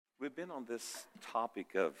We've been on this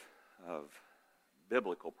topic of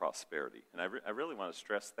biblical prosperity, and I really want to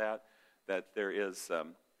stress that there is,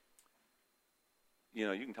 you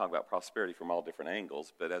can talk about prosperity from all different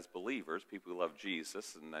angles, but as believers, people who love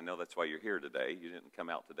Jesus, and I know that's why you're here today. You didn't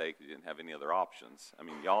come out today because you didn't have any other options. I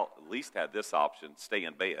mean, y'all at least had this option, stay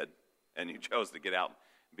in bed, and you chose to get out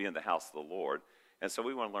and be in the house of the Lord. And so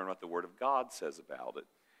we want to learn what the Word of God says about it.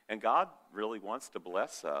 And God really wants to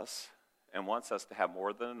bless us and wants us to have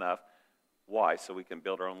more than enough. Why? So we can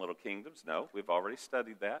build our own little kingdoms? No, we've already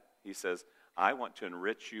studied that. He says, I want to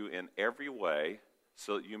enrich you in every way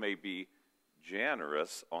so that you may be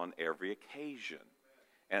generous on every occasion.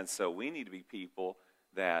 And so we need to be people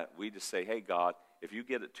that we just say, hey, God, if you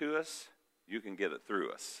get it to us, you can get it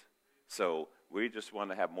through us. So we just want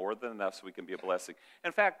to have more than enough so we can be a blessing.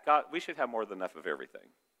 In fact, God, we should have more than enough of everything.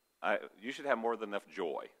 You should have more than enough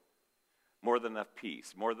joy, more than enough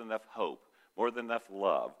peace, more than enough hope, more than enough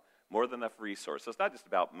love, more than enough resources. So it's not just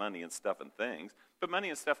about money and stuff and things, but money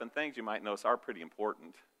and stuff and things, you might notice, are pretty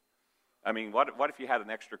important. I mean, what if you had an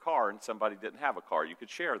extra car and somebody didn't have a car? You could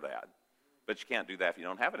share that, but you can't do that if you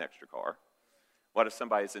don't have an extra car. What if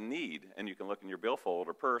somebody's in need and you can look in your billfold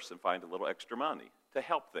or purse and find a little extra money to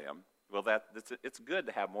help them? Well, it's good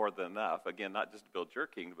to have more than enough. Again, not just to build your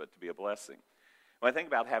kingdom, but to be a blessing. When I think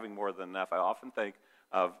about having more than enough, I often think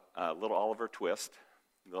of little Oliver Twist.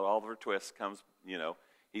 Little Oliver Twist comes,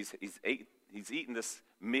 he's eating this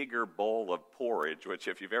meager bowl of porridge, which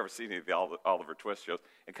if you've ever seen any of the Oliver Twist shows,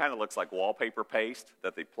 it kind of looks like wallpaper paste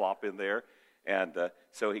that they plop in there. And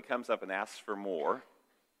so he comes up and asks for more.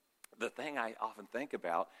 The thing I often think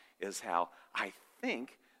about is how I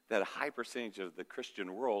think that a high percentage of the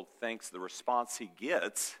Christian world thinks the response he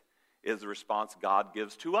gets is the response God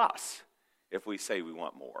gives to us if we say we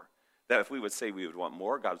want more. That if we would say we would want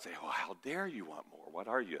more, God would say, oh, how dare you want more? What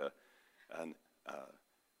are you, an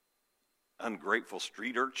ungrateful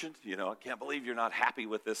street urchin? I can't believe you're not happy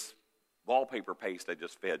with this wallpaper paste I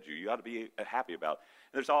just fed you. You ought to be happy about it.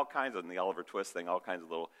 And there's all kinds of, in the Oliver Twist thing, all kinds of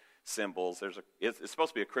little symbols. It's supposed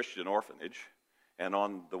to be a Christian orphanage. And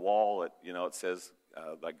on the wall, it says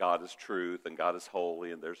that God is truth and God is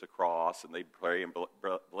holy, and there's a cross, and they pray and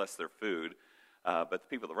bless their food. But the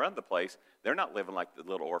people that run the place, they're not living like the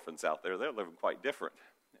little orphans out there. They're living quite different.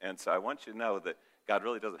 And so I want you to know that God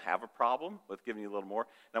really doesn't have a problem with giving you a little more.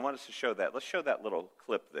 And I want us to show that. Let's show that little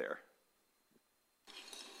clip there.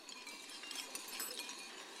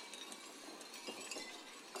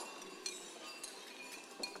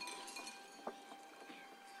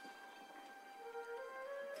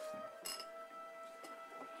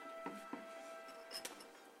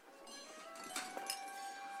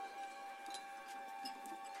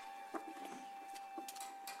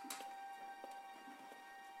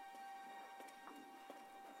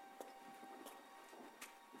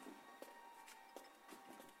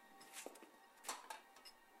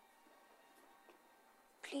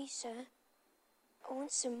 Please, sir, I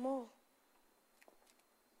want some more.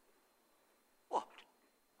 What?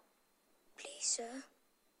 Please, sir,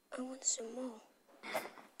 I want some more.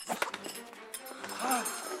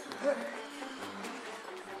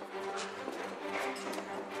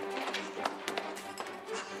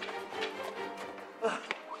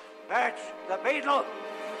 That's the beetle!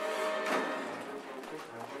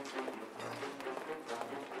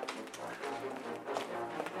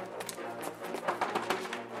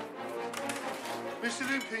 Mr.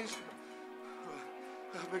 Limpkins,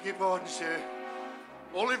 I beg your pardon, sir.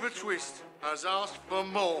 Oliver Twist has asked for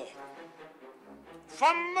more.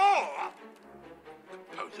 For more?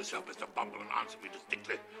 Compose yourself, Mr. Bumble, and answer me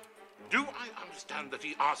distinctly. Do I understand that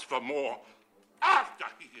he asked for more after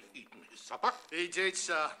he had eaten his supper? He did,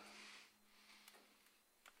 sir.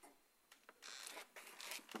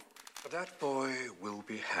 That boy will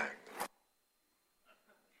be hanged.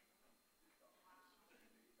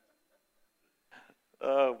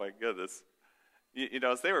 Oh, my goodness.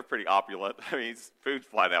 They were pretty opulent. I mean, food's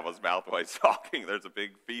flying out of his mouth while he's talking. There's a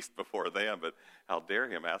big feast before them, but how dare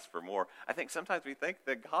him ask for more? I think sometimes we think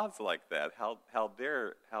that God's like that. How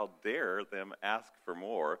dare them ask for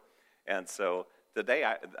more? And so today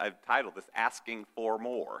I've titled this Asking for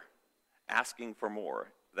More. Asking for more.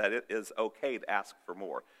 That it is okay to ask for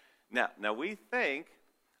more. Now we think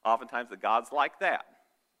oftentimes that God's like that.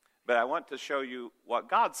 But I want to show you what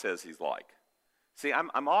God says he's like. See,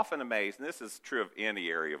 I'm often amazed, and this is true of any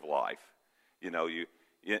area of life. In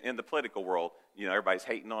the political world, everybody's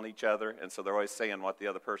hating on each other, and so they're always saying what the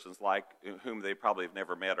other person's like, whom they probably have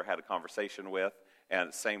never met or had a conversation with. And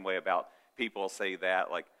the same way about people say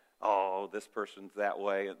that, like, oh, this person's that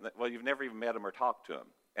way. Well, you've never even met them or talked to them.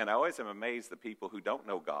 And I always am amazed that people who don't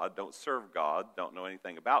know God, don't serve God, don't know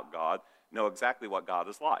anything about God, know exactly what God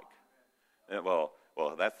is like. And well,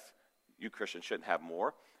 that's, you Christians shouldn't have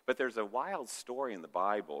more. But there's a wild story in the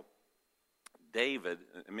Bible. David,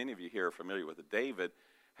 and many of you here are familiar with it, David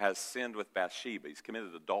has sinned with Bathsheba. He's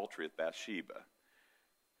committed adultery with Bathsheba.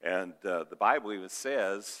 And the Bible even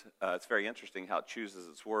says, it's very interesting how it chooses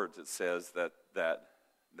its words. It says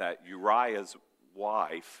that Uriah's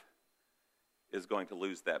wife is going to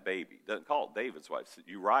lose that baby. It doesn't call it David's wife. So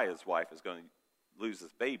Uriah's wife is going to lose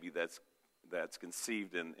this baby that's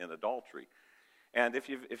conceived in adultery. And if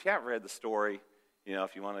you haven't read the story,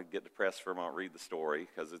 if you want to get depressed for a moment, read the story,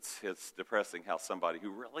 because it's depressing how somebody who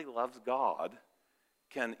really loves God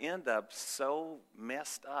can end up so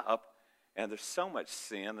messed up, and there's so much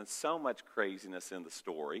sin and so much craziness in the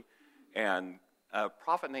story. And a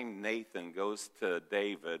prophet named Nathan goes to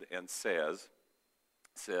David and tells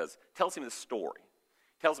him this story.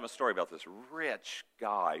 Tells him a story about this rich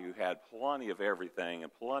guy who had plenty of everything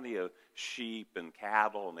and plenty of sheep and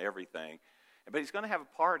cattle and everything. But he's going to have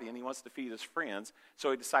a party and he wants to feed his friends.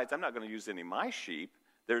 So he decides, I'm not going to use any of my sheep.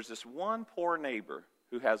 There's this one poor neighbor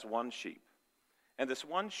who has one sheep. And this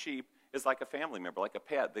one sheep is like a family member, like a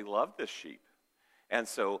pet. They love this sheep. And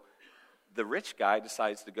so the rich guy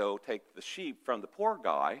decides to go take the sheep from the poor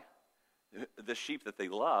guy, the sheep that they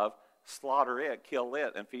love, slaughter it, kill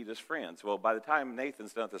it, and feed his friends. Well, by the time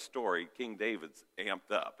Nathan's done the story, King David's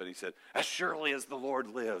amped up. And he said, as surely as the Lord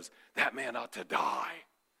lives, that man ought to die.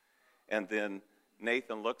 And then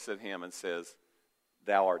Nathan looks at him and says,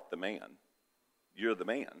 thou art the man. You're the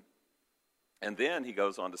man. And then he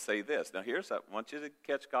goes on to say this. Now I want you to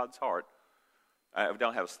catch God's heart. I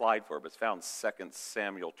don't have a slide for it, but it's found in 2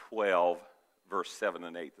 Samuel 12, verse 7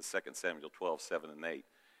 and 8. The 2 Samuel 12, 7 and 8.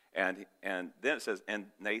 And then it says, and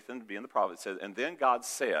Nathan, being the prophet, says, and then God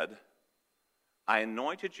said, I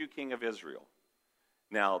anointed you king of Israel.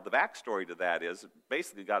 Now, the backstory to that is,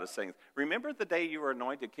 basically God is saying, remember the day you were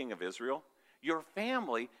anointed king of Israel? Your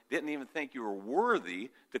family didn't even think you were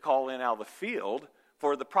worthy to call in out of the field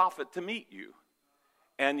for the prophet to meet you.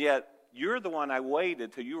 And yet, you're the one I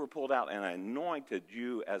waited till you were pulled out, and I anointed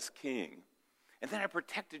you as king. And then I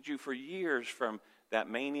protected you for years from that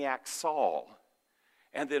maniac Saul.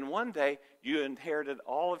 And then one day, you inherited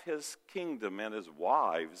all of his kingdom and his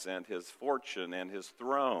wives and his fortune and his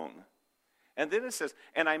throne. And then it says,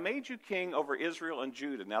 and I made you king over Israel and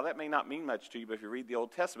Judah. Now, that may not mean much to you, but if you read the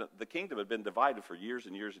Old Testament, the kingdom had been divided for years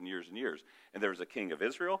and years and years and years. And there was a king of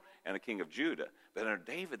Israel and a king of Judah. But under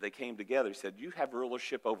David, they came together. He said, you have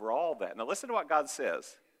rulership over all that. Now, listen to what God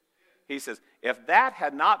says. He says, if that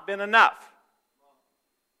had not been enough,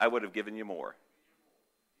 I would have given you more.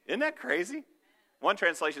 Isn't that crazy? One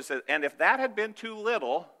translation says, and if that had been too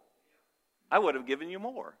little, I would have given you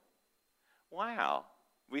more. Wow.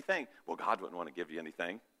 We think, well, God wouldn't want to give you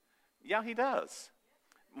anything. Yeah, he does.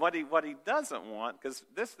 What he doesn't want, because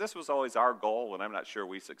this was always our goal, and I'm not sure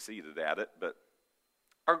we succeeded at it, but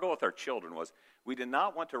our goal with our children was we did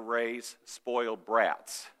not want to raise spoiled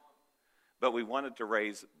brats, but we wanted to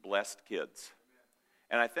raise blessed kids.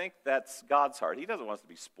 And I think that's God's heart. He doesn't want us to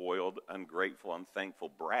be spoiled, ungrateful,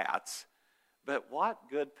 unthankful brats. But what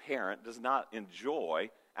good parent does not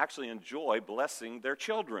actually enjoy blessing their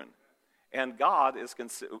children? And God is,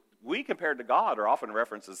 we compared to God are often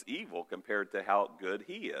referenced as evil compared to how good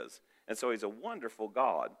he is. And so he's a wonderful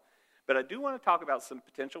God. But I do want to talk about some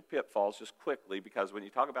potential pitfalls just quickly, because when you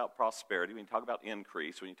talk about prosperity, when you talk about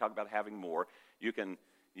increase, when you talk about having more, you can,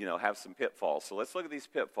 have some pitfalls. So let's look at these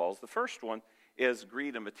pitfalls. The first one is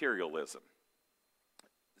greed and materialism.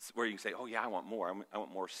 It's where you can say, oh yeah, I want more. I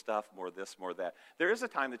want more stuff, more this, more that. There is a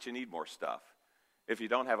time that you need more stuff. If you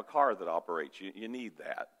don't have a car that operates, you need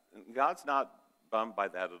that. God's not bummed by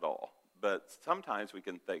that at all. But sometimes we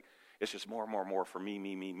can think, it's just more for me.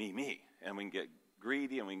 And we can get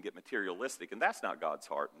greedy and we can get materialistic. And that's not God's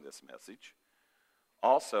heart in this message.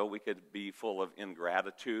 Also, we could be full of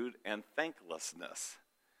ingratitude and thanklessness.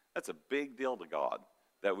 That's a big deal to God,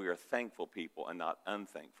 that we are thankful people and not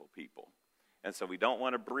unthankful people. And so we don't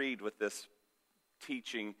want to breed with this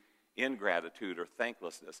teaching ingratitude or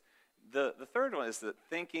thanklessness. The third one is that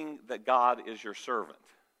thinking that God is your servant.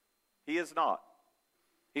 He is not.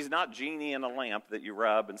 He's not genie in a lamp that you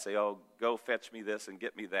rub and say, oh, go fetch me this and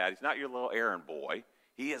get me that. He's not your little errand boy.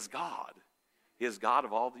 He is God. He is God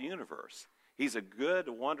of all the universe. He's a good,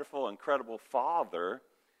 wonderful, incredible Father,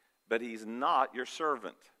 but he's not your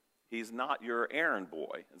servant. He's not your errand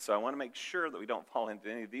boy. And so I want to make sure that we don't fall into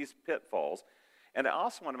any of these pitfalls. And I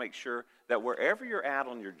also want to make sure that wherever you're at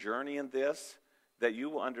on your journey in this, that you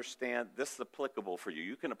will understand this is applicable for you.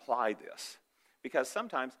 You can apply this. Because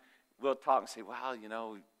sometimes we'll talk and say, well,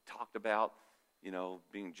 we talked about,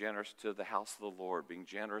 being generous to the house of the Lord, being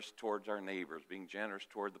generous towards our neighbors, being generous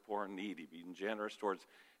toward the poor and needy, being generous towards,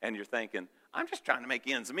 and you're thinking, I'm just trying to make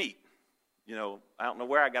ends meet. I don't know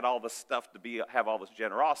where I got all this stuff to have all this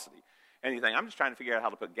generosity. And you think, I'm just trying to figure out how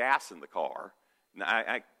to put gas in the car.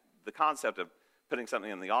 And the concept of putting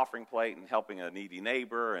something in the offering plate and helping a needy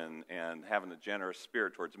neighbor and having a generous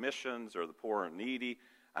spirit towards missions or the poor and needy,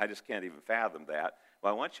 I just can't even fathom that.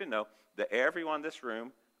 Well, I want you to know that everyone in this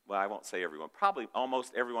room, well, I won't say everyone, probably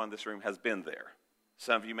almost everyone in this room has been there.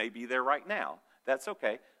 Some of you may be there right now. That's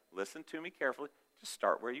okay. Listen to me carefully. Just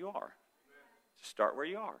start where you are. Just start where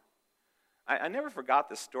you are. I never forgot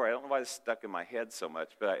this story. I don't know why this stuck in my head so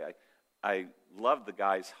much, but I loved the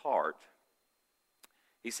guy's heart.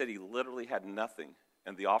 He said he literally had nothing,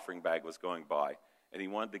 and the offering bag was going by, and he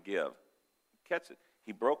wanted to give. Catch it.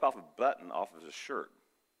 He broke off a button off of his shirt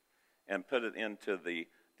and put it into the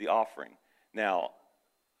offering. Now,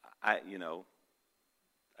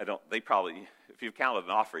 they probably, if you've counted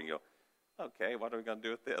an offering, you go, okay, what are we going to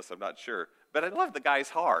do with this? I'm not sure. But I love the guy's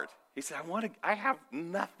heart. He said, I have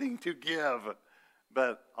nothing to give,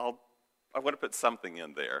 but I want to put something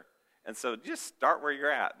in there. And so just start where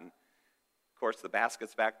you're at. And of course, the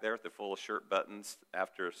basket's back there. They're full of shirt buttons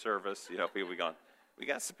after service. People going, we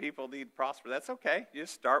got some people need to prosper. That's okay. You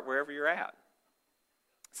just start wherever you're at.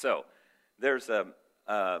 So there's a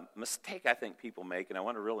mistake I think people make, and I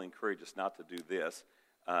want to really encourage us not to do this.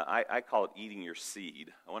 I call it eating your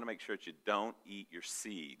seed. I want to make sure that you don't eat your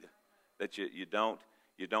seed, that you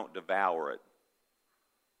don't devour it.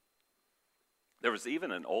 There was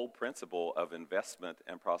even an old principle of investment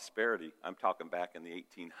and prosperity. I'm talking back in the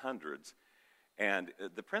 1800s, and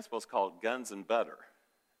the principle is called guns and butter.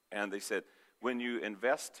 And they said, when you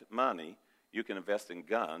invest money, you can invest in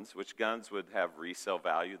guns, which guns would have resale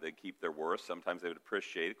value. They'd keep their worth. Sometimes they would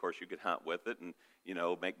appreciate. Of course, you could hunt with it and,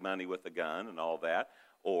 make money with the gun and all that.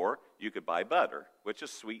 Or you could buy butter, which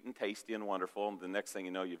is sweet and tasty and wonderful. And the next thing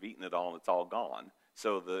you know, you've eaten it all and it's all gone.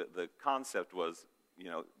 So the concept was,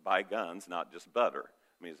 buy guns, not just butter.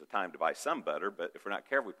 I mean, it's a time to buy some butter, but if we're not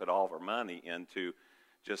careful, we put all of our money into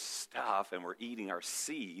just stuff and we're eating our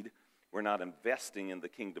seed. We're not investing in the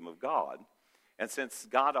kingdom of God. And since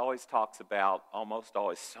God always talks about, almost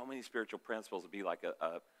always, so many spiritual principles to be like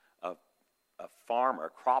a farmer, a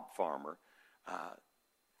crop farmer,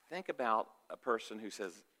 think about a person who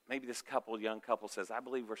says, maybe this young couple says, I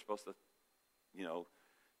believe we're supposed to,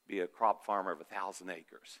 be a crop farmer of 1,000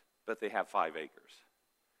 acres, but they have 5 acres.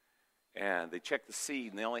 And they check the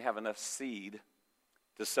seed, and they only have enough seed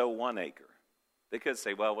to sow 1 acre. They could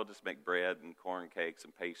say, well, we'll just make bread and corn cakes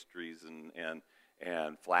and pastries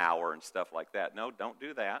and flour and stuff like that. No, don't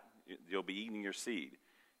do that. You'll be eating your seed.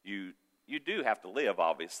 You do have to live,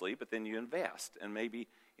 obviously, but then you invest. And maybe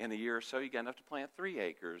in a year or so, you got enough to plant 3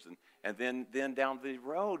 acres. And then down the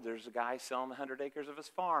road, there's a guy selling 100 acres of his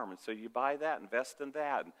farm. And so you buy that, invest in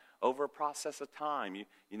that. And over a process of time, you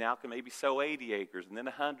now can maybe sow 80 acres, and then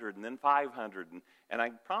 100, and then 500. And I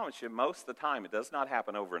promise you, most of the time, it does not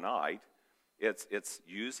happen overnight. It's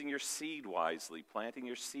using your seed wisely, planting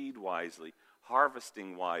your seed wisely,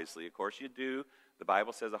 harvesting wisely. Of course, you do. The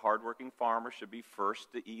Bible says a hardworking farmer should be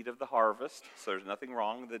first to eat of the harvest. So there's nothing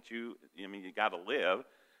wrong that you got to live,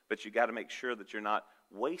 but you got to make sure that you're not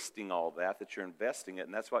wasting all that you're investing it.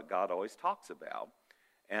 And that's what God always talks about.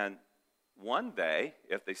 And one day,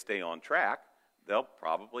 if they stay on track, they'll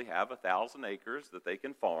probably have 1,000 acres that they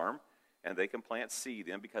can farm and they can plant seed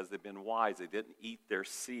in because they've been wise. They didn't eat their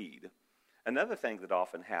seed. Another thing that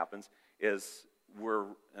often happens is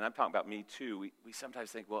and I'm talking about me too, we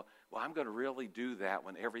sometimes think, well, I'm going to really do that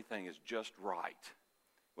when everything is just right,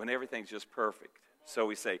 when everything's just perfect. So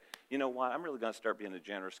we say, you know what, I'm really going to start being a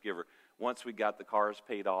generous giver once we got the cars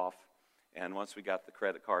paid off, and once we got the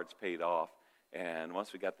credit cards paid off, and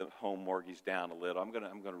once we got the home mortgage down a little, I'm going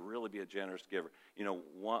to really be a generous giver.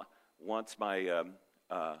 Once my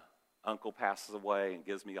uncle passes away and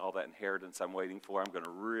gives me all that inheritance I'm waiting for, I'm going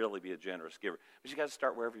to really be a generous giver. But you got to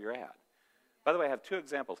start wherever you're at. By the way, I have 2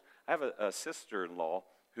 examples. I have a sister-in-law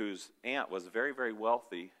whose aunt was very, very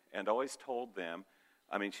wealthy and always told them,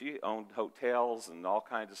 she owned hotels and all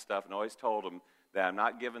kinds of stuff, and always told them that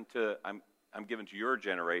I'm giving to your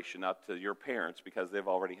generation, not to your parents, because they've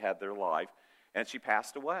already had their life. And she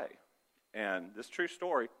passed away. And this true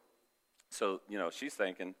story. So, she's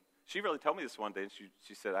thinking, she really told me this one day, and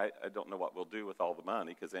she said, I don't know what we'll do with all the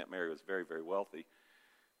money, because Aunt Mary was very, very wealthy.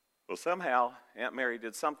 Well, somehow, Aunt Mary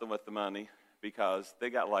did something with the money, because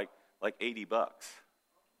they got like $80.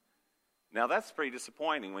 Now, that's pretty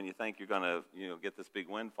disappointing when you think you're going to get this big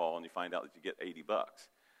windfall and you find out that you get $80.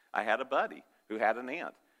 I had a buddy who had an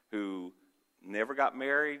aunt who never got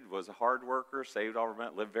married, was a hard worker, saved all her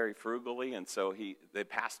money, lived very frugally, and so they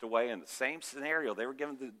passed away in the same scenario. They were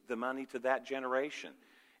giving the money to that generation.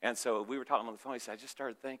 And so we were talking on the phone. He said, I just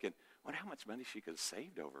started thinking, wonder how much money she could have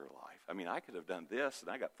saved over her life. I mean, I could have done this, and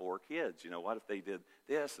I got 4 kids. What if they did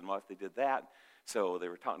this, and what if they did that? So they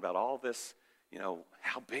were talking about all this,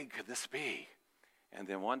 how big could this be? And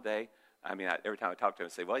then one day, every time I talked to him,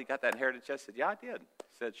 I'd say, well, you got that inheritance? I said, yeah, I did.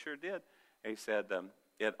 He said, sure did. And he said,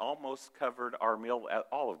 it almost covered our meal at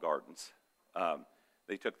Olive Gardens.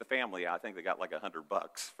 They took the family out. I think they got like $100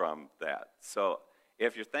 from that. So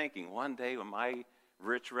if you're thinking, one day when my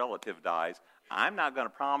rich relative dies, I'm not going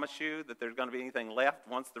to promise you that there's going to be anything left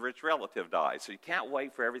once the rich relative dies. So you can't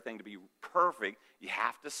wait for everything to be perfect. You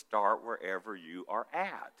have to start wherever you are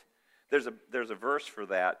at. There's a verse for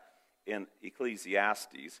that in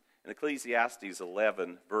Ecclesiastes. In Ecclesiastes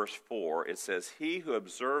 11, verse 4, it says, he who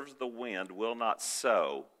observes the wind will not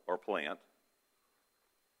sow or plant,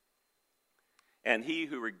 and he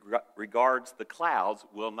who regards the clouds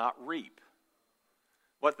will not reap.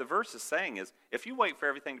 What the verse is saying is, if you wait for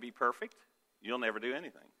everything to be perfect, you'll never do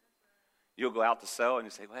anything. You'll go out to sow, and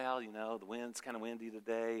you say, well, the wind's kind of windy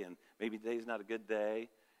today, and maybe today's not a good day.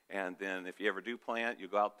 And then if you ever do plant, you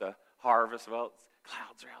go out to harvest. Well,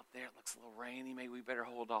 clouds are out there. It looks a little rainy. Maybe we better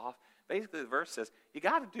hold off. Basically, the verse says, you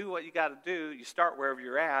got to do what you got to do. You start wherever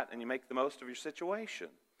you're at, and you make the most of your situation.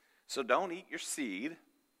 So don't eat your seed,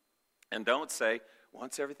 and don't say,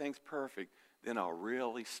 once everything's perfect, then I'll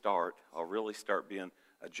really start being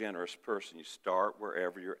a generous person. You start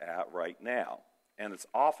wherever you're at right now. And it's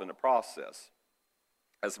often a process.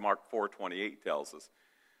 As Mark 4:28 tells us,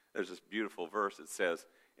 there's this beautiful verse that says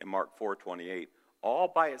in Mark 4:28, all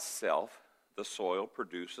by itself the soil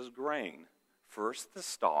produces grain. First the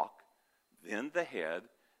stalk, then the head,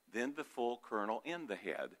 then the full kernel in the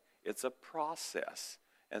head. It's a process.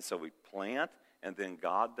 And so we plant, and then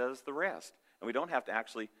God does the rest. And we don't have to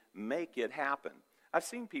actually make it happen. I've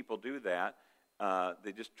seen people do that.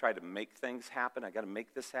 They just try to make things happen. I got to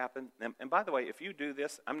make this happen. And by the way, if you do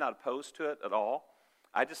this, I'm not opposed to it at all.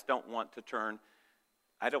 I just don't want to turn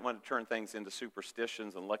things into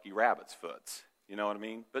superstitions and lucky rabbit's foots. You know what I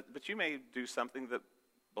mean? But you may do something that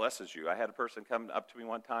blesses you. I had a person come up to me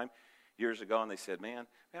one time years ago, and they said, man,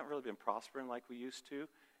 we haven't really been prospering like we used to.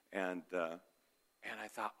 And I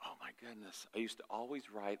thought, oh my goodness, I used to always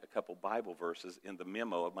write a couple Bible verses in the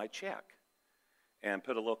memo of my check and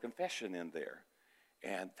put a little confession in there.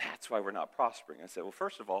 And that's why we're not prospering. I said, well,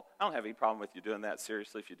 first of all, I don't have any problem with you doing that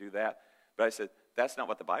seriously if you do that. But I said, that's not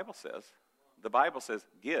what the Bible says. The Bible says,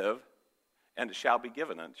 give, and it shall be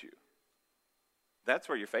given unto you. That's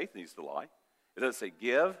where your faith needs to lie. It doesn't say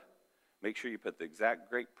give. Make sure you put the exact,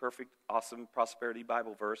 great, perfect, awesome prosperity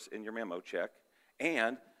Bible verse in your memo check,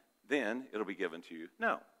 and then it'll be given to you.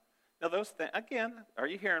 No. Now, those things, again, are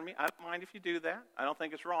you hearing me? I don't mind if you do that. I don't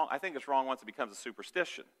think it's wrong. I think it's wrong once it becomes a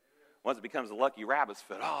superstition. Once it becomes a lucky rabbit's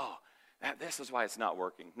foot, this is why it's not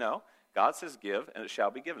working. No, God says give, and it shall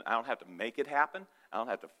be given. I don't have to make it happen. I don't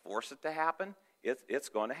have to force it to happen. It's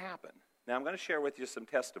going to happen. Now, I'm going to share with you some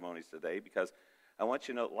testimonies today because I want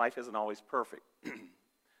you to know life isn't always perfect.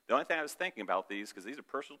 The only thing I was thinking about these, because these are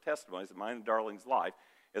personal testimonies of mine and Darlene's life,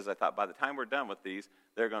 is I thought by the time we're done with these,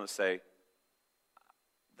 they're going to say,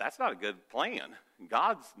 that's not a good plan.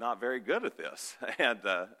 God's not very good at this. And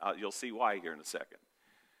you'll see why here in a second.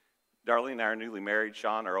 Darlene and I are newly married.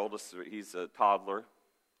 Sean, our oldest, he's a toddler.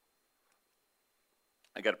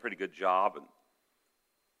 I got a pretty good job, and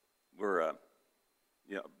we're,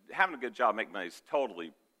 having a good job, making money is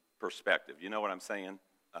totally perspective. You know what I'm saying?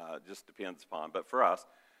 Just depends upon. But for us,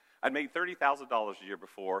 I'd made $30,000 a year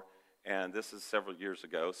before, and this is several years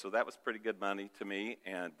ago, so that was pretty good money to me.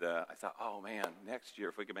 And I thought, oh man, next year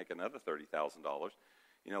if we could make another $30,000,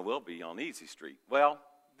 we'll be on easy street. Well,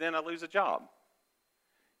 then I lose a job.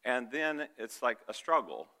 And then it's like a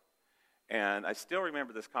struggle. And I still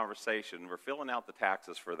remember this conversation. We're filling out the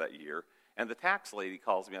taxes for that year, and the tax lady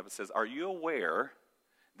calls me up and says, are you aware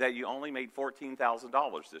that you only made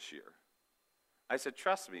 $14,000 this year? I said,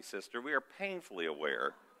 trust me, sister, we are painfully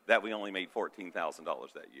aware that we only made $14,000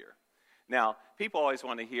 that year. Now, people always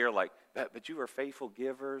want to hear, like, but you were faithful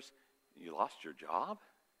givers. You lost your job?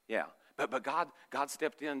 Yeah. But God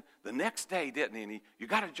stepped in the next day, didn't he? And you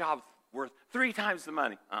got a job worth 3 times the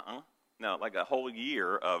money. No, like a whole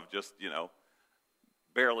year of just,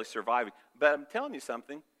 barely surviving. But I'm telling you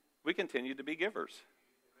something, we continue to be givers.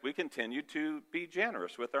 We continue to be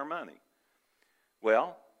generous with our money.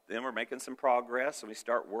 Well, then we're making some progress, and we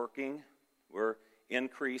start working. We're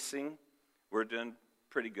increasing. We're doing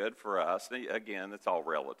pretty good for us. Again, it's all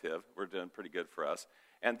relative. We're doing pretty good for us.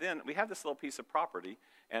 And then we had this little piece of property,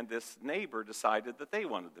 and this neighbor decided that they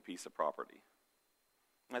wanted the piece of property.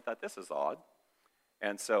 And I thought, this is odd.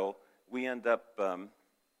 And so I end up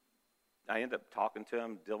talking to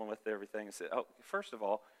them, dealing with everything. I said, oh, first of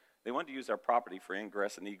all, they wanted to use our property for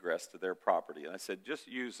ingress and egress to their property. And I said, just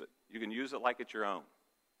use it. You can use it like it's your own.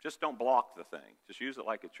 Just don't block the thing. Just use it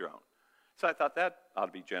like it's your own. So I thought that ought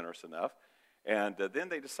to be generous enough. And then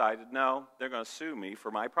they decided, no, they're going to sue me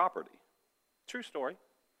for my property. True story.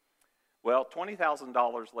 Well,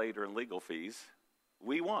 $20,000 later in legal fees,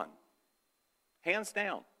 we won. Hands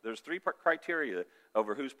down. There's 3 criteria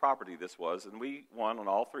over whose property this was, and we won on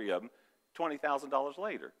all 3 of them $20,000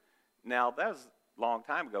 later. Now, that was a long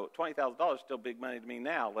time ago. $20,000 is still big money to me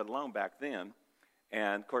now, let alone back then.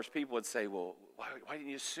 And, of course, people would say, well, why didn't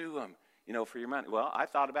you sue them, for your money? Well, I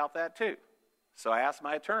thought about that too. So I asked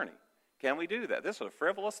my attorney, can we do that? This was a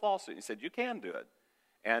frivolous lawsuit. He said, you can do it.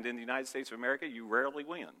 And in the United States of America, you rarely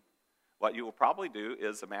win. What you will probably do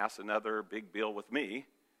is amass another big bill with me,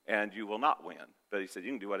 and you will not win. But he said, you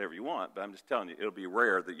can do whatever you want, but I'm just telling you, it'll be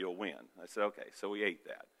rare that you'll win. I said, okay, so we ate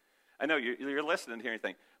that. I know you're listening here and you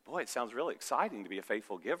think, boy, it sounds really exciting to be a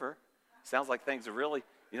faithful giver. Sounds like things are really,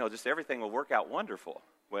 just everything will work out wonderful.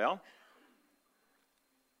 Well,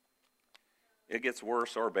 it gets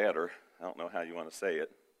worse or better. I don't know how you want to say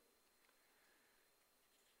it.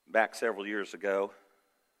 Back several years ago,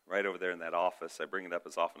 right over there in that office, I bring it up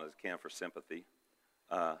as often as I can for sympathy,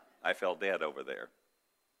 I fell dead over there.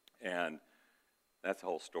 And that's the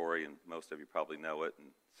whole story, and most of you probably know it. And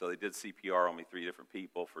so they did CPR on me, 3 different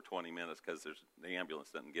people for 20 minutes because the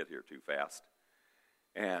ambulance doesn't get here too fast.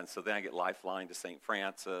 And so then I get lifeline to St.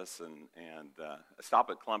 Francis, and I stop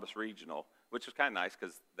at Columbus Regional, which was kind of nice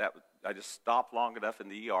because I just stopped long enough in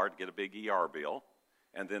the ER to get a big ER bill,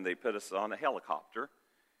 and then they put us on a helicopter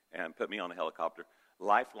and put me on a helicopter,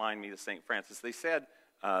 lifeline me to St. Francis. They said,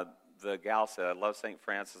 the gal said, I love St.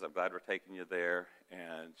 Francis, I'm glad we're taking you there,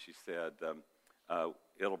 and she said,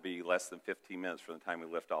 it'll be less than 15 minutes from the time we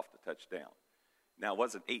lift off to touchdown. Now, it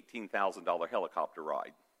was an $18,000 helicopter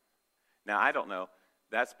ride. Now, I don't know.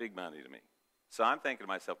 That's big money to me. So I'm thinking to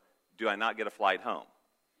myself, do I not get a flight home?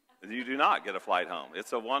 You do not get a flight home.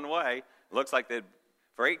 It's a one-way. It looks like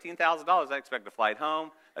for $18,000, I expect a flight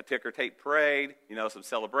home, a ticker tape parade, some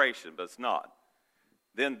celebration, but it's not.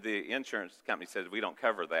 Then the insurance company said, we don't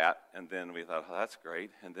cover that. And then we thought, oh, that's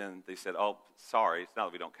great. And then they said, oh, sorry, it's not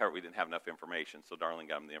that we don't cover it. We didn't have enough information. So Darling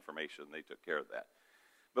got them the information, and they took care of that.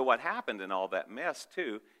 But what happened in all that mess,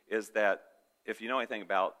 too, is that if you know anything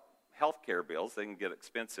about health care bills, they can get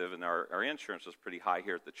expensive, and our insurance was pretty high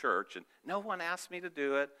here at the church. And no one asked me to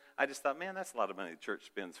do it. I just thought, man, that's a lot of money the church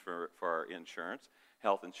spends for our insurance,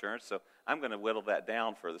 health insurance. So I'm going to whittle that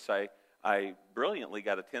down further. So I brilliantly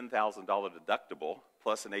got a $10,000 deductible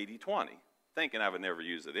plus an 80-20, thinking I would never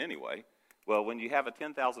use it anyway. Well, when you have a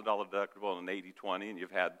 $10,000 deductible and an 80-20 and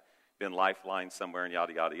you've been lifelined somewhere and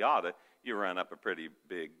yada, yada, yada, you run up a pretty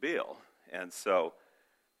big bill. And so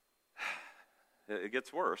it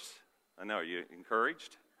gets worse. I know, are you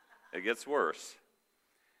encouraged? It gets worse.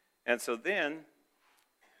 And so then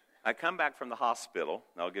I come back from the hospital,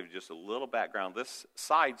 and I'll give you just a little background, this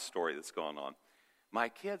side story that's going on. My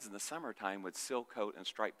kids in the summertime would seal coat and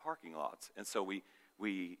stripe parking lots. And so we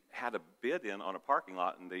had a bid in on a parking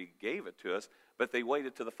lot, and they gave it to us, but they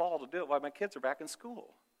waited to the fall to do it while my kids are back in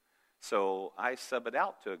school. So I sub it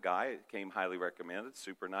out to a guy. It came highly recommended,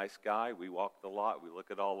 super nice guy. We walk the lot. We look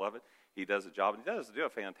at all of it. He does a job, and he does a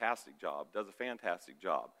fantastic job,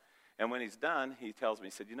 And when he's done, he tells me,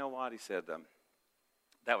 he said, you know what? He said,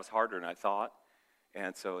 that was harder than I thought,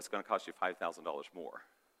 and so it's going to cost you $5,000 more.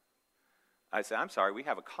 I said, I'm sorry, we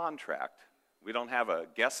have a contract. We don't have a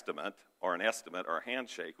guesstimate or an estimate or a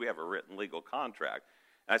handshake. We have a written legal contract.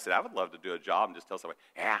 And I said, I would love to do a job and just tell somebody,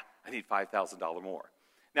 I need $5,000 more.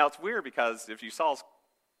 Now, it's weird because if you saw us,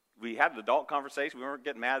 we had an adult conversation. We weren't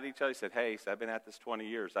getting mad at each other. He said, hey, I've been at this 20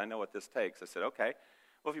 years. I know what this takes. I said, okay.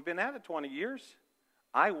 Well, if you've been at it 20 years,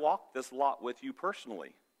 I walked this lot with you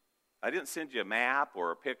personally. I didn't send you a map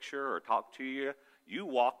or a picture or talk to you. You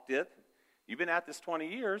walked it. You've been at this 20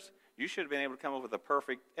 years. You should have been able to come up with a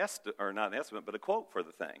perfect not an estimate, but a quote for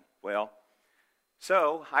the thing. Well,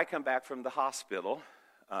 so I come back from the hospital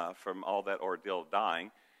from all that ordeal of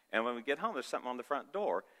dying, and when we get home, there's something on the front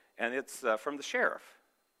door, and it's from the sheriff.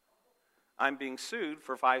 I'm being sued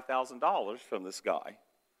for $5,000 from this guy.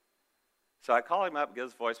 So I call him up, get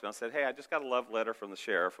his voicemail, and said, hey, I just got a love letter from the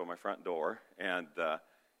sheriff on my front door, and,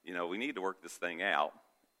 we need to work this thing out.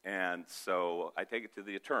 And so I take it to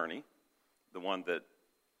the attorney, the one that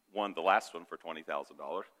won the last one for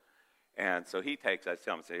 $20,000. And so he takes, I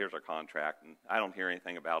tell him, I say, here's our contract, and I don't hear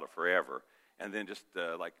anything about it forever. And then just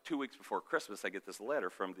like 2 weeks before Christmas, I get this letter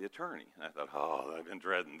from the attorney. And I thought, oh, I've been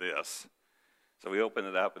dreading this. So we opened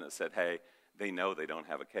it up, and it said, hey, they know they don't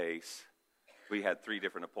have a case. We had 3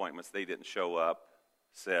 different appointments. They didn't show up.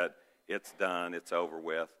 Said, it's done, it's over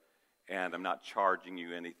with, and I'm not charging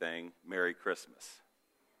you anything. Merry Christmas.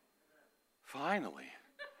 Finally,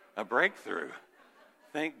 a breakthrough.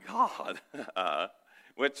 Thank God.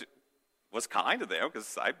 Which was kind of them,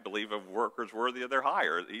 because I believe a worker's worthy of their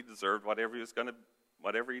hire. He deserved whatever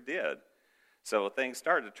he did. So things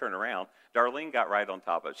started to turn around. Darlene got right on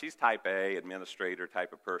top of it. She's type A, administrator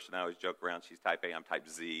type of person. I always joke around, she's type A, I'm type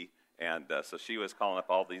Z. And so she was calling up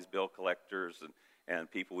all these bill collectors and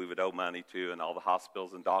people we would owe money to, and all the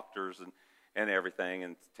hospitals and doctors and everything,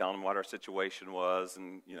 and telling them what our situation was,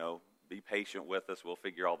 and, be patient with us. We'll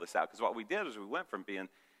figure all this out. Because what we did is we went from being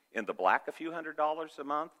in the black a few $100s a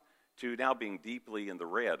month to now being deeply in the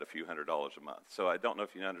red a few $100s a month. So I don't know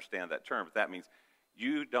if you understand that term, but that means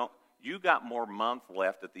you got more month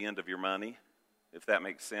left at the end of your money, if that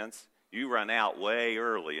makes sense. You run out way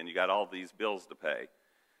early, and you got all these bills to pay.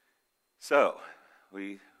 So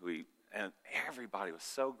and everybody was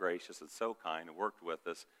so gracious and so kind and worked with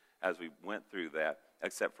us as we went through that,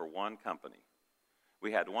 except for one company.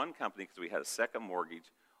 We had one company because we had a second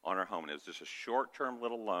mortgage on our home, and it was just a short-term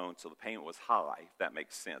little loan, so the payment was high, if that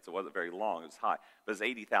makes sense. It wasn't very long, it was high, but it was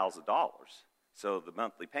 $80,000. So the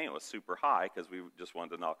monthly payment was super high because we just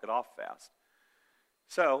wanted to knock it off fast.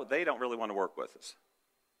 So they don't really want to work with us.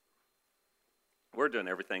 We're doing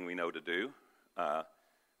everything we know to do,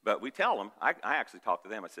 but we tell them, I actually talked to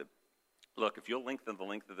them, I said, look, if you'll lengthen the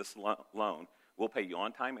length of this loan, we'll pay you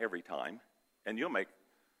on time every time, and you'll make,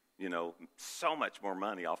 so much more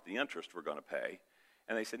money off the interest we're going to pay.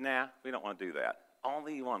 And they said, nah, we don't want to do that.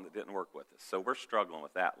 Only one that didn't work with us. So we're struggling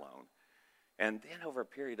with that loan. And then over a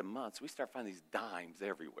period of months, we start finding these dimes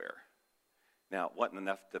everywhere. Now, it wasn't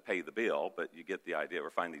enough to pay the bill, but you get the idea.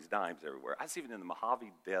 We're finding these dimes everywhere. I was even in the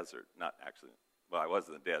Mojave Desert, not actually, well, I was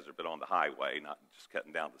in the desert, but on the highway, not just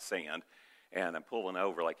cutting down the sand. And I'm pulling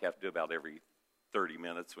over like you have to do about every 30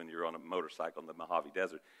 minutes when you're on a motorcycle in the Mojave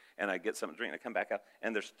Desert. And I get something to drink, and I come back out,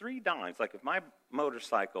 and there's 3 dimes. Like if my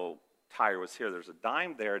motorcycle tire was here, there's a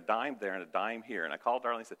dime there, and a dime here. And I called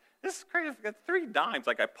Darlene and said, this is crazy, I've got 3 dimes,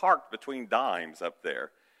 like I parked between dimes up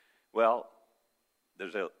there. Well,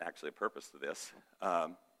 there's actually a purpose to this.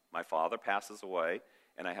 My father passes away,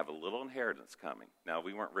 and I have a little inheritance coming. Now,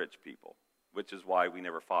 we weren't rich people, which is why we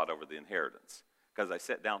never fought over the inheritance. Because I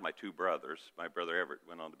sat down with my 2 brothers. My brother Everett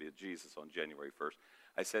went on to be a Jesus on January 1st.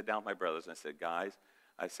 I sat down with my brothers and I said, guys,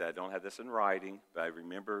 I don't have this in writing, but I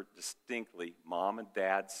remember distinctly Mom and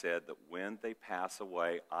Dad said that when they pass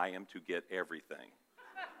away, I am to get everything.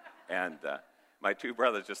 And my 2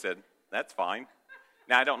 brothers just said, that's fine.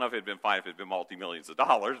 Now, I don't know if it had been fine if it had been multi-millions of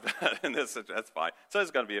dollars, but in this, that's fine. So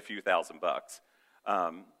it's going to be a few $1,000s.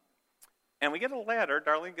 And we get a letter.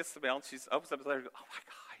 Darlene gets the mail, and she opens up the letter and goes, oh, my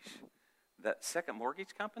gosh. That second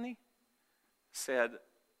mortgage company said,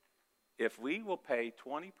 if we will pay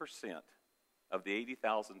 20% of the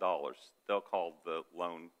 $80,000, they'll call the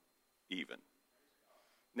loan even.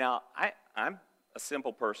 Now, I'm a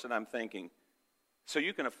simple person. I'm thinking, so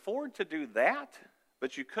you can afford to do that,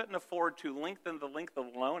 but you couldn't afford to lengthen the length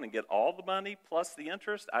of the loan and get all the money plus the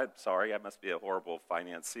interest? I'm sorry, I must be a horrible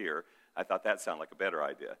financier. I thought that sounded like a better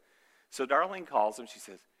idea. So Darlene calls him. She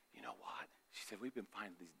says, you know what? She said, we've been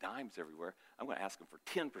finding these dimes everywhere. I'm going to ask them for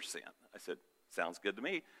 10%. I said, sounds good to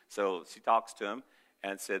me. So she talks to him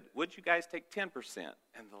and said, would you guys take 10%?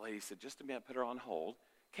 And the lady said, just a minute, put her on hold.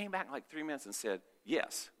 Came back in like 3 minutes and said,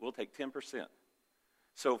 yes, we'll take 10%.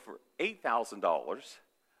 So for $8,000,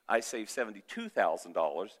 I saved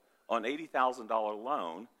 $72,000 on an $80,000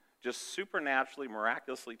 loan, just supernaturally,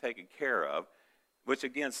 miraculously taken care of, which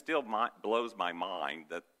again still blows my mind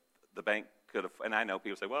that the bank could have, and I know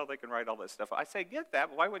people say, well, they can write all that stuff. I say, get that,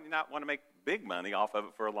 but why would you not want to make big money off of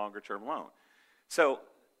it for a longer-term loan? So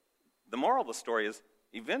the moral of the story is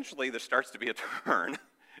eventually there starts to be a turn,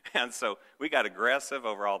 and so we got aggressive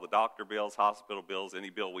over all the doctor bills, hospital bills, any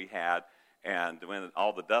bill we had, and when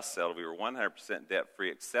all the dust settled, we were 100%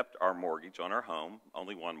 debt-free except our mortgage on our home,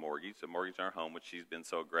 only one mortgage, the mortgage on our home, which she's been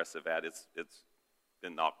so aggressive at, it's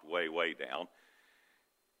been knocked way, way down.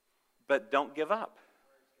 But don't give up.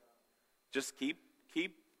 Just keep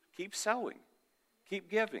sowing. Keep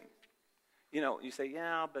giving. You say,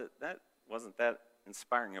 yeah, but that wasn't that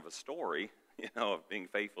inspiring of a story, of being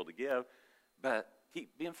faithful to give. But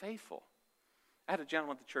keep being faithful. I had a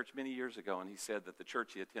gentleman at the church many years ago, and he said that the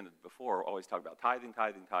church he attended before always talked about tithing.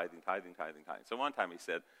 So one time he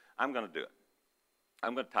said, I'm going to do it.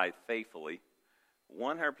 I'm going to tithe faithfully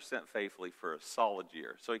 100% faithfully for a solid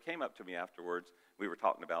year. So he came up to me afterwards. We were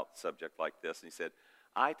talking about a subject like this, and he said,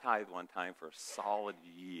 I tithed one time for a solid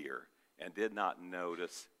year and did not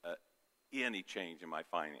notice any change in my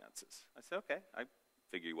finances. I said, okay, I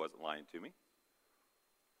figured he wasn't lying to me.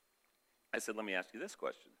 I said, let me ask you this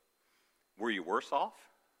question. Were you worse off?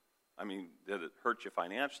 I mean, did it hurt you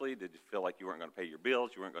financially? Did you feel like you weren't going to pay your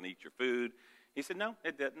bills? You weren't going to eat your food? He said, no,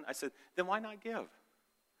 it didn't. I said, then why not give?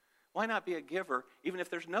 Why not be a giver even if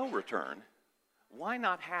there's no return? Why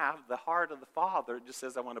not have the heart of the Father that just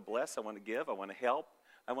says, I want to bless, I want to give, I want to help,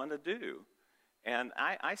 I want to do? And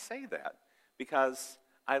I say that because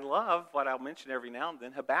I love what I'll mention every now and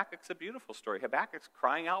then. Habakkuk's a beautiful story. Habakkuk's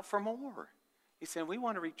crying out for more. He's saying, we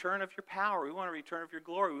want a return of your power. We want a return of your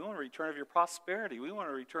glory. We want a return of your prosperity. We want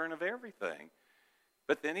a return of everything.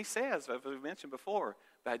 But then he says, as we mentioned before,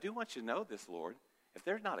 but I do want you to know this, Lord. If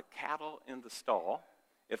there's not a cattle in the stall,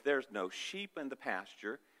 if there's no sheep in the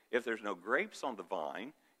pasture, if there's no grapes on the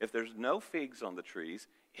vine, if there's no figs on the trees,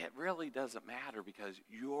 it really doesn't matter because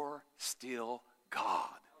you're still God.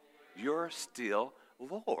 You're still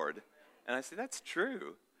Lord. And I say, that's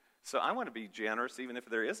true. So I want to be generous even if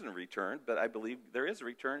there isn't a return, but I believe there is a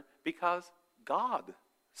return because God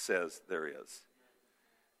says there is.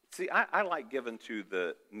 See, I like giving to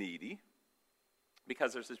the needy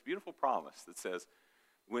because there's this beautiful promise that says,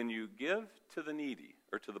 when you give to the needy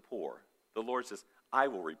or to the poor, the Lord says, I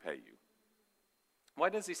will repay you. Why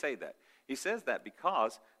does he say that? He says that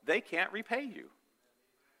because they can't repay you.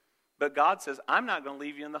 But God says, I'm not going to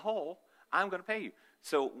leave you in the hole. I'm going to pay you.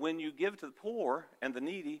 So when you give to the poor and the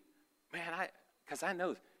needy, man, because I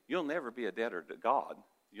know you'll never be a debtor to God.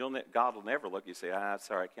 God will never look at you and say,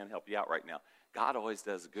 sorry, I can't help you out right now. God always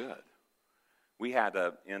does good. We had,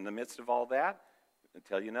 in the midst of all that, I'll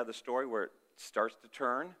tell you another story where it starts to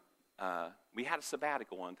turn. We had a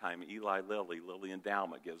sabbatical one time. Eli Lilly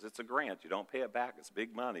Endowment gives. It's a grant. You don't pay it back. It's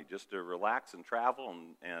big money just to relax and travel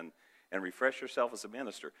and refresh yourself as a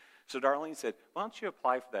minister. So Darlene said, why don't you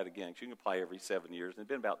apply for that again? Because you can apply every 7 years. And it's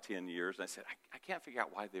been about 10 years. And I said, I can't figure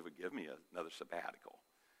out why they would give me another sabbatical.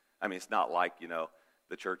 I mean, it's not like,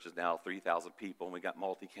 the church is now 3,000 people and we got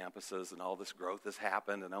multi-campuses and all this growth has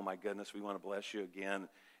happened. And oh my goodness, we want to bless you again.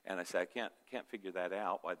 And I said, I can't figure that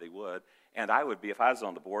out, why they would. And I would be, if I was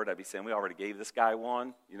on the board, I'd be saying, we already gave this guy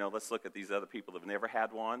one. Let's look at these other people that have never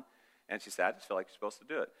had one. And she said, I just feel like you're supposed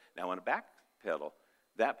to do it. Now, on a backpedal,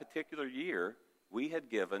 that particular year, we had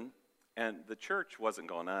given, and the church wasn't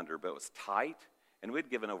going under, but it was tight. And we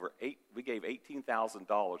gave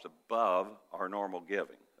 $18,000 above our normal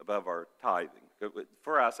giving, above our tithing.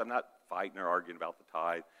 For us, I'm not fighting or arguing about the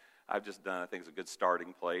tithe. I've just done, I think it's a good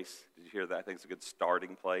starting place. Did you hear that? I think it's a good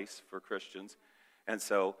starting place for Christians. And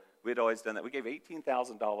so we'd always done that. We gave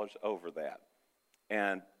 $18,000 over that.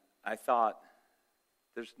 And I thought,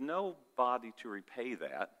 there's nobody to repay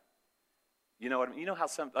that. You know what I mean? You know how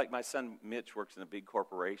like my son Mitch works in a big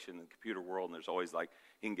corporation in the computer world, and there's always like,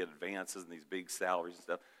 he can get advances and these big salaries and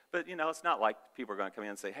stuff. But, it's not like people are going to come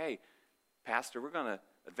in and say, hey, pastor, we're going to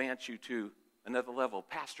advance you to another level of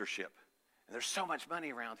pastorship. And there's so much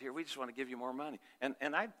money around here, we just want to give you more money.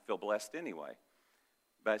 And I feel blessed anyway.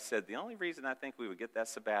 But I said, the only reason I think we would get that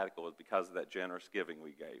sabbatical is because of that generous giving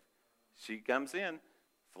we gave. She comes in,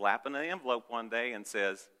 flapping an envelope one day and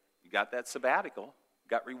says, you got that sabbatical,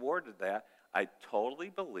 got rewarded that. I totally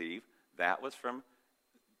believe that was from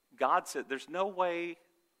God. Said, there's no way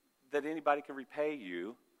that anybody can repay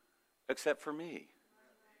you except for me.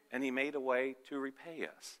 And he made a way to repay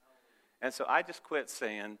us. And so I just quit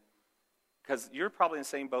saying, because you're probably in the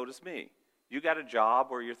same boat as me. You got a job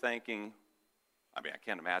where you're thinking, I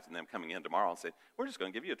can't imagine them coming in tomorrow and saying, we're just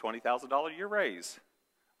going to give you a $20,000 a year raise.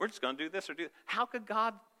 We're just going to do this or do that. How could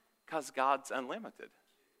God? Because God's unlimited.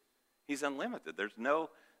 He's unlimited. There's no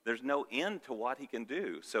end to what he can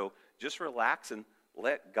do. So just relax and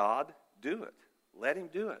let God do it. Let him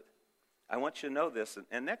do it. I want you to know this.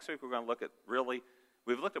 And next week we're going to look at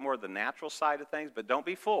we've looked at more of the natural side of things, but don't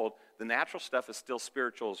be fooled. The natural stuff is still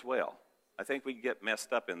spiritual as well. I think we get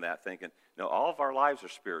messed up in that thinking, all of our lives are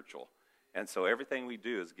spiritual. And so everything we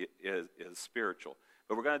do is spiritual.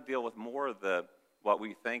 But we're going to deal with more of what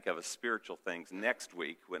we think of as spiritual things next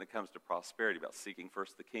week when it comes to prosperity, about seeking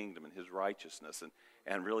first the kingdom and his righteousness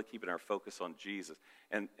and really keeping our focus on Jesus.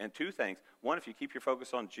 And two things. One, if you keep your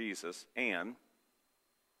focus on Jesus, and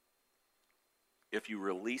if you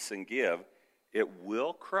release and give, it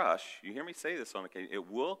will crush, you hear me say this on occasion, it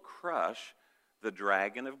will crush the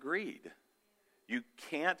dragon of greed. You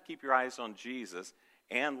can't keep your eyes on Jesus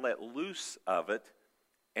and let loose of it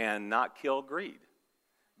and not kill greed.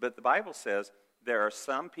 But the Bible says there are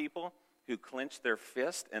some people who clench their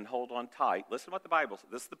fist and hold on tight. Listen to what the Bible says.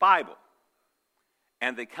 This is the Bible.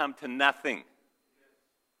 And they come to nothing.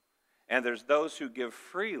 And there's those who give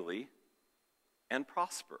freely and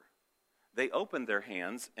prosper. They open their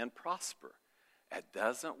hands and prosper. It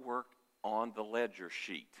doesn't work on the ledger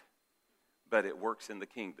sheet, but it works in the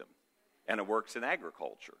kingdom. And it works in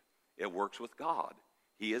agriculture. It works with God.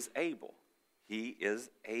 He is able. He is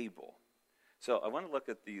able. So I want to look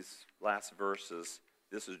at these last verses.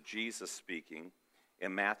 This is Jesus speaking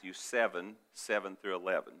in Matthew 7 through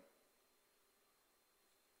 11.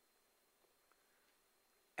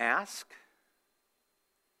 Ask,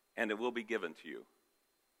 and it will be given to you.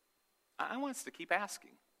 I want us to keep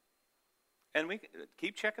asking. And we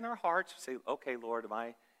keep checking our hearts. Say, okay, Lord, am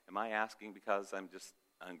I asking because I'm just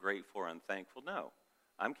ungrateful or unthankful? No.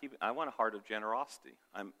 I want a heart of generosity.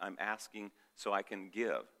 I'm asking so I can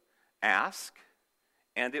give. Ask,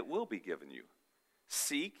 and it will be given you.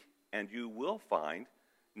 Seek, and you will find.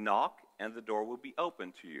 Knock, and the door will be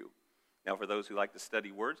open to you. Now, for those who like to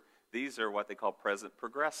study words, these are what they call present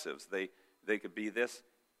progressives. They could be this: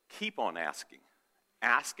 keep on asking.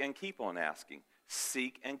 Ask and keep on asking.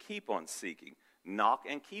 Seek and keep on seeking. Knock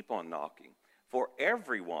and keep on knocking. For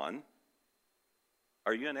everyone,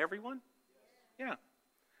 are you in everyone? Yeah.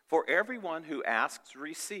 For everyone who asks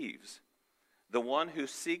receives. The one who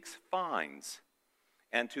seeks finds.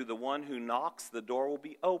 And to the one who knocks, the door will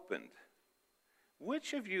be opened.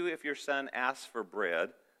 Which of you, if your son asks for bread,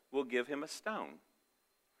 will give him a stone?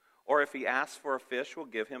 Or if he asks for a fish, will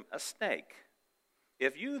give him a snake?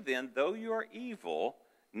 If you then, though you are evil,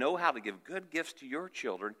 know how to give good gifts to your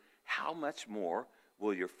children, how much more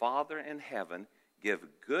will your Father in heaven give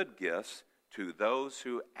good gifts to those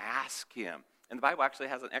who ask him? And the Bible actually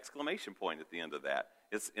has an exclamation point at the end of that.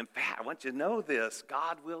 It's, in fact, I want you to know this: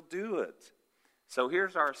 God will do it. So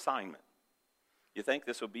here's our assignment. You think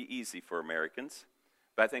this will be easy for Americans,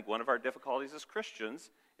 but I think one of our difficulties as Christians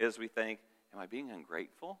is we think, am I being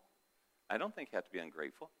ungrateful? I don't think you have to be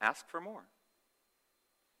ungrateful. Ask for more.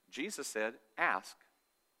 Jesus said, ask.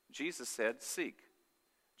 Jesus said, seek.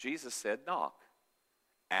 Jesus said, knock.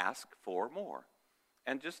 Ask for more.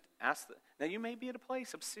 And just ask. Now, you may be at a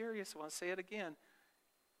place, I'm serious, I want to say it again.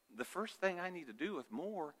 The first thing I need to do with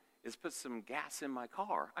more is put some gas in my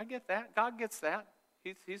car. I get that. God gets that.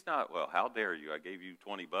 He's not, well, how dare you? I gave you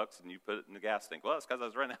 $20 and you put it in the gas tank. Well, it's because I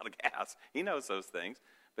was running out of gas. He knows those things.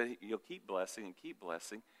 But you'll keep blessing and keep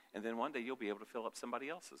blessing, and then one day you'll be able to fill up somebody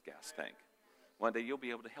else's gas tank. One day you'll be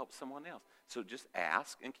able to help someone else. So just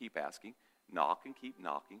ask and keep asking, knock and keep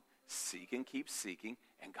knocking, seek and keep seeking,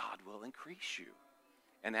 and God will increase you.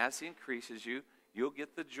 And as he increases you, you'll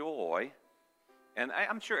get the joy. And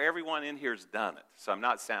I'm sure everyone in here has done it. So I'm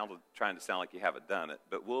not trying to sound like you haven't done it,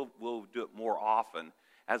 but we'll do it more often.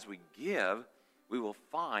 As we give, we will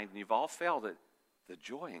find, and you've all felt it, the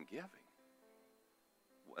joy in giving.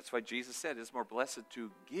 That's why Jesus said it's more blessed to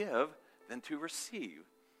give than to receive.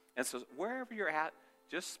 And so wherever you're at,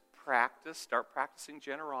 just practice. Start practicing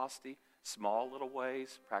generosity. Small little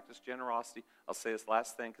ways. Practice generosity. I'll say this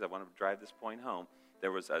last thing because I want to drive this point home. I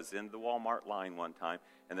was in the Walmart line one time,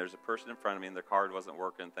 and there's a person in front of me, and their card wasn't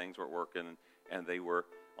working, things weren't working, and they were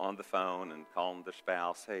on the phone and calling their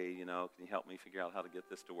spouse, hey, can you help me figure out how to get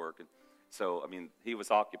this to work? And so, he was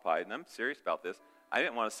occupied, and I'm serious about this. I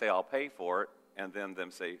didn't want to say I'll pay for it, and then them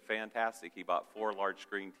say, fantastic, he bought 4 large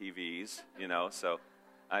screen TVs, so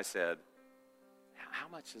I said, how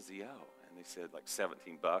much does he owe? And they said, like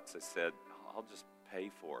 $17. I said, I'll just pay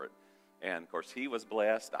for it. And, of course, he was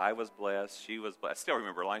blessed, I was blessed, she was blessed. I still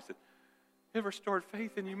remember a line that said, it restored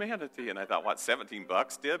faith in humanity. And I thought, what,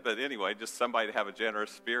 $17 did? But anyway, just somebody to have a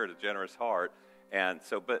generous spirit, a generous heart. And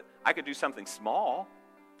so, but I could do something small.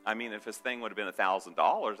 If this thing would have been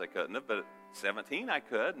 $1,000, I couldn't have. But at 17, I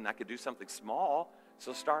could, and I could do something small.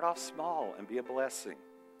 So start off small and be a blessing.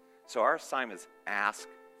 So our assignment is ask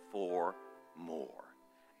for more.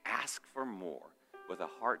 Ask for more with a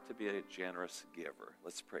heart to be a generous giver.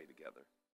 Let's pray together.